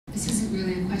isn't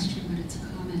really a question, but it's a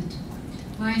comment.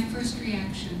 My first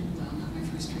reaction, well, not my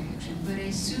first reaction, but I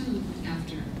soon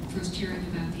after first hearing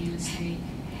about the NSA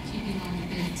keeping all the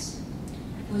bits,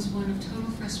 was one of total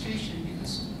frustration,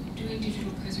 because doing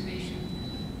digital preservation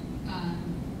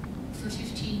for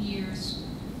 15 years,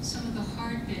 some of the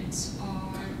hard bits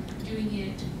are doing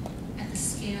it at the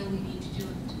scale we need to do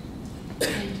it.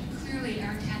 And clearly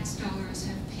our tax dollars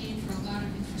have paid for a lot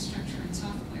of infrastructure and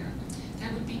software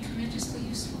that would be tremendously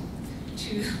useful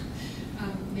to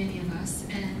many of us,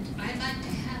 and I'd like to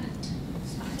have it.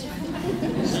 So that's why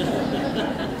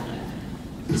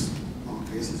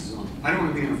I guess this is on. I don't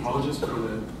want to be an apologist for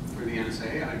the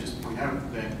NSA. I just point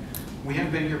out that we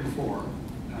have been here before.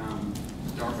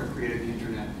 DARPA created the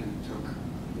internet, and it took,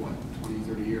 what, 20,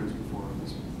 30 years before it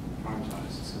was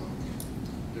privatized. So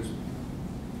there's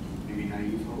maybe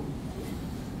naive hope.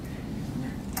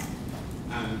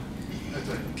 As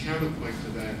a counterpoint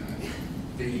to that,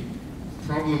 the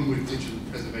problem with digital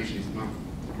preservation is money.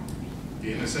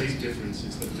 The NSA's difference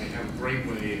is that they have a great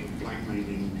way of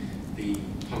blackmailing the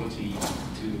polity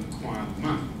to acquire the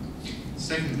money.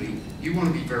 Secondly, you want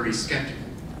to be very skeptical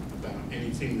about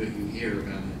anything that you hear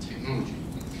about their technology.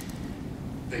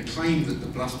 They claim that the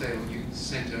Bluffdale Youth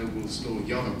Center will store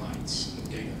yottabytes of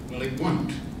data. Well, it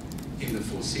won't in the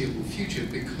foreseeable future,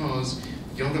 because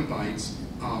yottabytes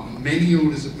are many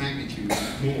orders of magnitude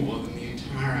more than the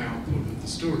entire output of the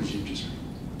storage industry.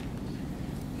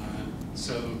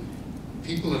 So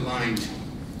people are lying to them.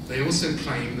 They also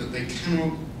claim that they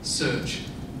cannot search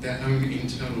their own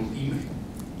internal email.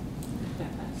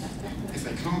 If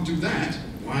they can't do that,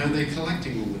 why are they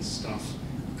collecting all this stuff?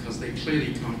 Because they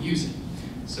clearly can't use it.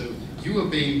 So you are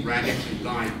being radically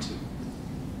lied to.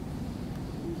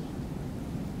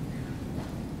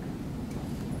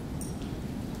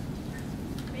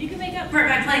 You can make up for it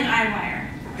by playing iWire.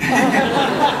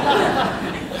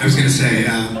 I was going to say,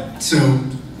 so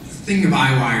thinking of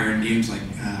iWire and games like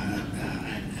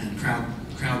and crowd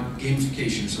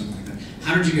gamification or something like that.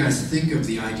 How did you guys think of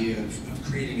the idea of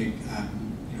creating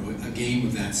a game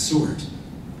of that sort?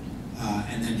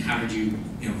 And then how did you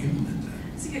implement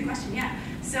that? That's a good question. Yeah.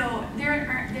 So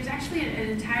there's actually an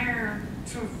entire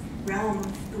sort of realm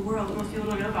of the world that most people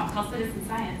don't know about called citizen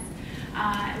science.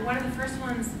 One of the first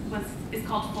ones is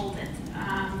called Foldit.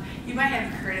 You might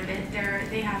have heard of it.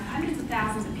 They have hundreds of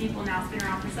thousands of people now. It's been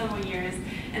around for several years,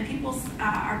 and people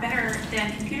are better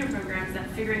than computer programs at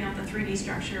figuring out the 3D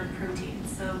structure of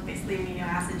proteins, so basically amino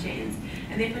acid chains.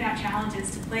 And they put out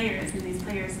challenges to players, and these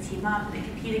players team up and they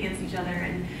compete against each other.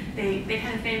 And they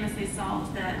kind of famously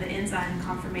solved the enzyme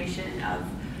conformation of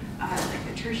like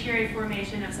the tertiary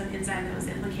formation of some enzyme that was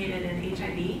implicated in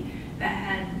HIV. That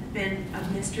had been a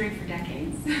mystery for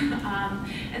decades.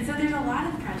 And so there's a lot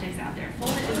of projects out there.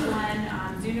 Foldit is one,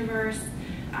 Zooniverse.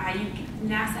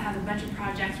 NASA has a bunch of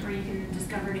projects where you can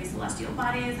discover new celestial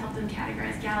bodies, help them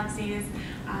categorize galaxies.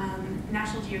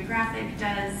 National Geographic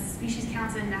does species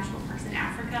counts in national parks in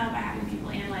Africa by having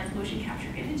people analyze motion capture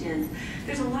images.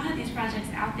 There's a lot of these projects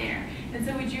out there. And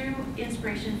so we drew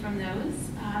inspiration from those.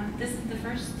 This is the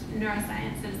first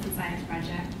neuroscience citizen science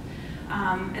project.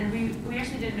 And we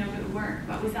actually didn't know if it would work,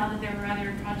 but we saw that there were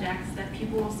other projects that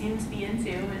people seemed to be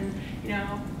into, and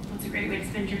what's a great way to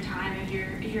spend your time if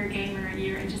you're a gamer and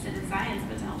you're interested in science,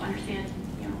 but to help understand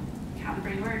how the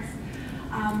brain works.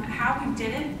 How we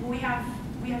did it, we have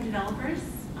developers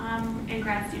and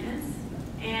grad students,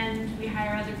 and we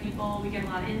hire other people. We get a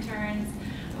lot of interns.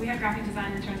 We have graphic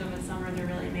design interns over the summer. They're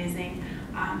really amazing.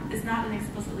 It's not an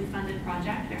explicitly funded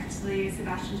project. Actually,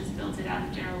 Sebastian just built it out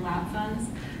of general lab funds.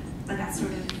 But that's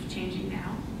sort of changing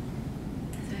now.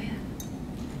 So yeah.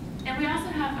 And we also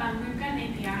have, we've got an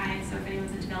API, so if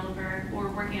anyone's a developer or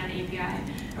working on an API,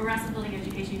 and we're also building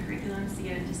education curriculums to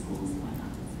get into schools and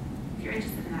whatnot. If you're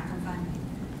interested in that, come find me.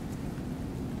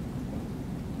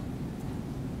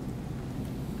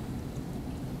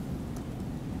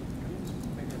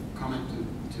 Make a comment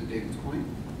to David's point,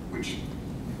 which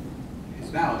is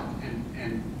valid,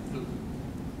 and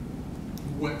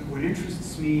what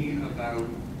interests me about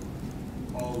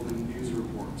all the news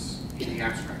reports in the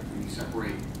abstract, when you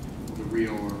separate the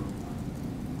real or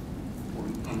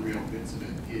unreal bits of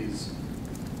it, is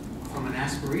from an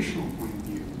aspirational point of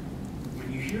view.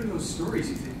 When you hear those stories,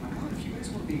 you think, my God, if you guys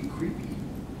weren't being creepy,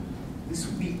 this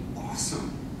would be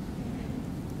awesome.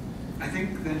 I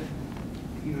think that,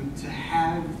 to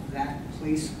have that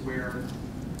place where,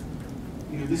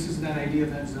 this is that idea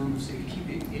of that zone of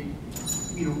safekeeping.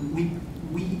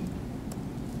 We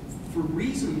for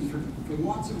reasons, for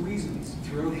lots of reasons,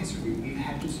 throughout history, we've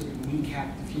had to sort of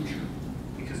kneecap the future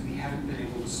because we haven't been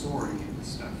able to store any of this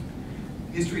stuff.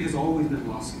 History has always been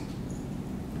lossy.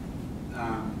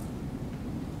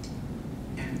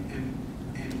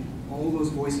 all those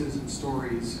voices and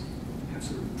stories have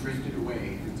sort of drifted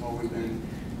away. It's always been,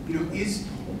 is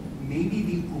maybe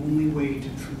the only way to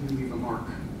truly leave a mark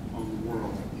on the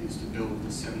world is to build a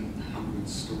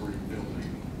 700-story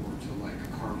building, or to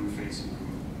carve your face into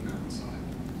a mountainside.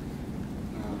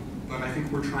 But I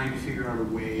think we're trying to figure out a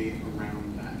way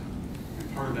around that.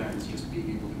 And part of that is just being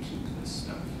able to keep this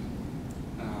stuff.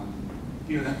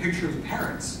 That picture of the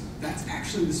parrots, that's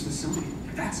actually the Smithsonian.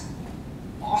 That's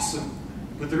awesome.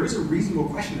 But there is a reasonable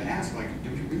question to ask, do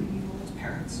we really need all those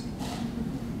parrots?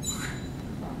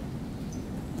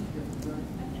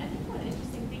 I think one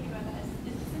interesting thing about that is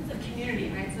the sense of community,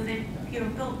 right? So they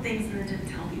built things and then didn't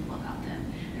tell people about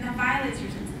them. And that violates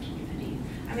your sense of community.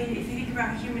 I mean, if you think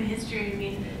about human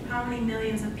history, how many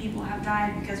millions of people have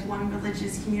died because one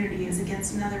religious community is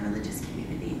against another religious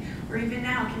community? Or even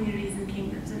now, communities and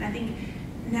kingdoms. And I think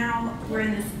now we're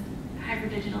in this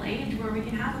hyper-digital age where we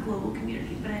can have a global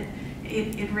community, but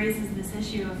it raises this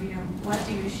issue of, what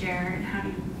do you share and how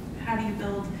do you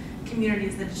build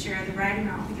communities that share the right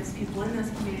amount, because people in those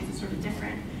communities are sort of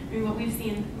different. What we've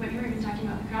seen, what you were even talking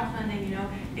about the crowdfunding,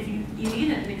 if you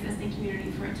need an existing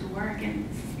community for it to work, and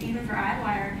even for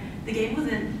iWire, the game was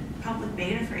in public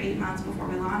beta for 8 months before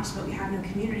we launched, but we had no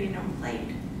community and no one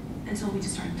played until we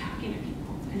just started talking to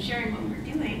people and sharing what we were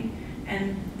doing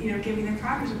and giving them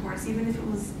progress reports, even if it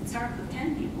was start with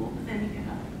 10 people, but then you get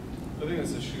up. I think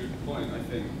that's a true point. I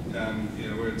think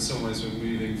we're in some ways we're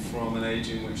moving from an age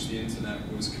in which the internet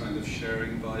was kind of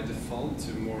sharing by default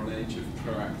to more an age of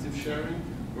proactive sharing,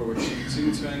 where we're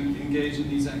choosing to engage in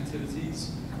these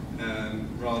activities,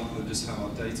 rather than just have our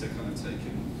data kind of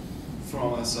taken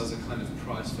from us as a kind of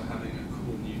price for having a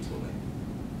cool new toy.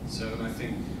 So, and I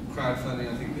think crowdfunding,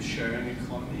 I think the sharing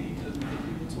economy that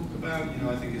people talk about,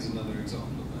 I think is another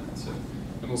example of that. So,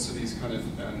 and also these kind of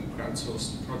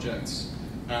crowdsourced projects.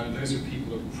 Those are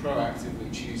people who are proactively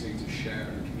choosing to share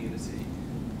in a community.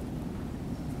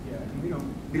 Yeah, and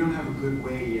we don't have a good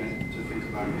way yet to think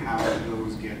about how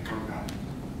those get archived.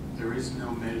 There is no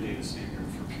metadata standard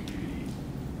for community.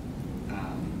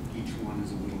 Each one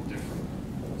is a little different.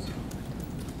 So.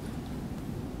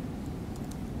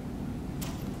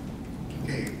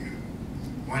 Okay,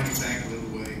 winding back a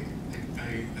little way,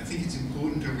 I think it's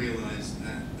important to realize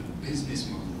that the business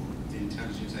model of the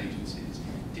intelligence agencies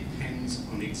depends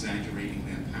on exaggerating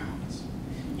their powers.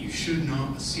 You should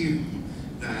not assume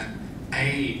that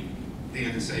A, the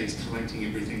NSA is collecting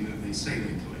everything that they say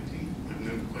they're collecting. I have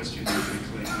no question that they're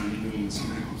collecting an enormous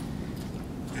amount.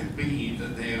 And B,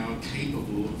 that they are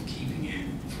capable of keeping it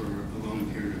for a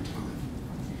long period of time.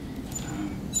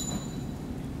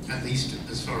 At least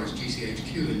as far as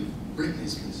GCHQ in Britain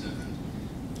is concerned,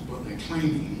 what they're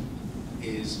claiming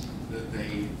is that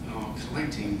they are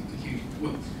collecting a huge,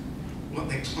 what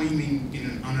they're claiming in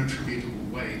an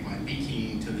unattributable way by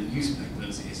leaking to the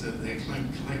newspapers is that they're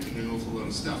collecting an awful lot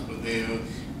of stuff, but they're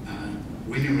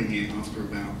winnowing it after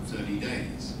about 30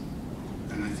 days.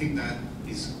 And I think that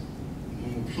is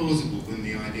more plausible than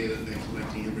the idea that they're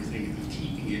collecting everything and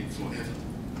keeping it forever.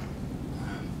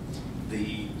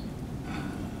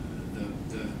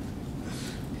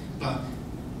 But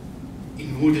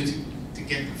in order to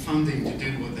get the funding to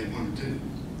do what they want to do,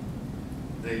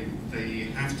 they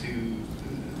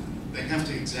have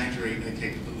to exaggerate their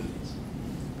capabilities,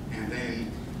 and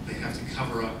then they have to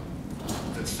cover up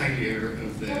the failure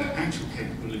of their actual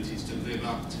capabilities to live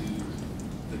up to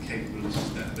the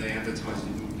capabilities that they advertised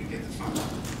in order to get the funding.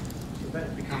 So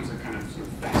that becomes a kind of sort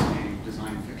of fascinating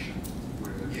design fiction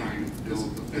where they're trying to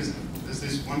build the business. There's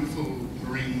this wonderful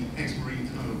ex-Marine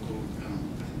colonel called, I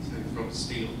think his name is Robert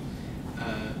Steele,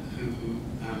 who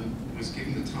was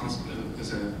given the task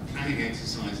as a planning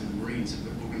exercise in the Marines of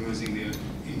organizing the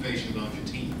invasion of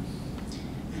Argentina.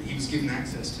 And he was given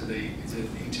access to the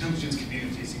intelligence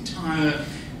community's entire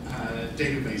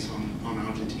database on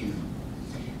Argentina.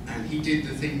 And he did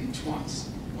the thing twice,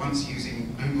 once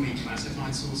using only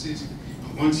classified sources,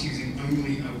 and once using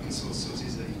only open source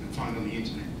sources that you can find on the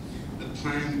internet. The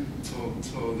plan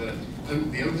for the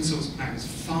open source plan was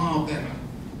far better,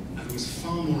 and there was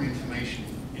far more information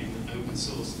in open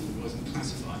source than there was in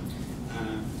classified.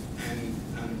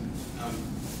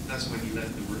 That's when he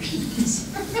left the Marines.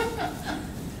 I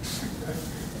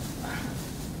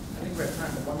think we have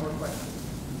time for one more question.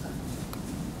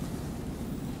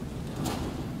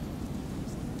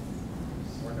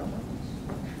 Or no one?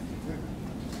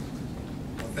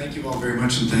 Well, thank you all very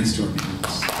much, and thanks to our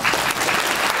panelists.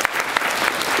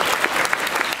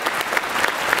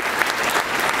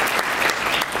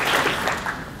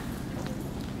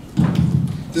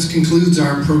 This concludes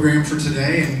our program for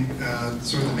today and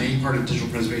sort of the main part of Digital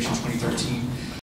Preservation 2013.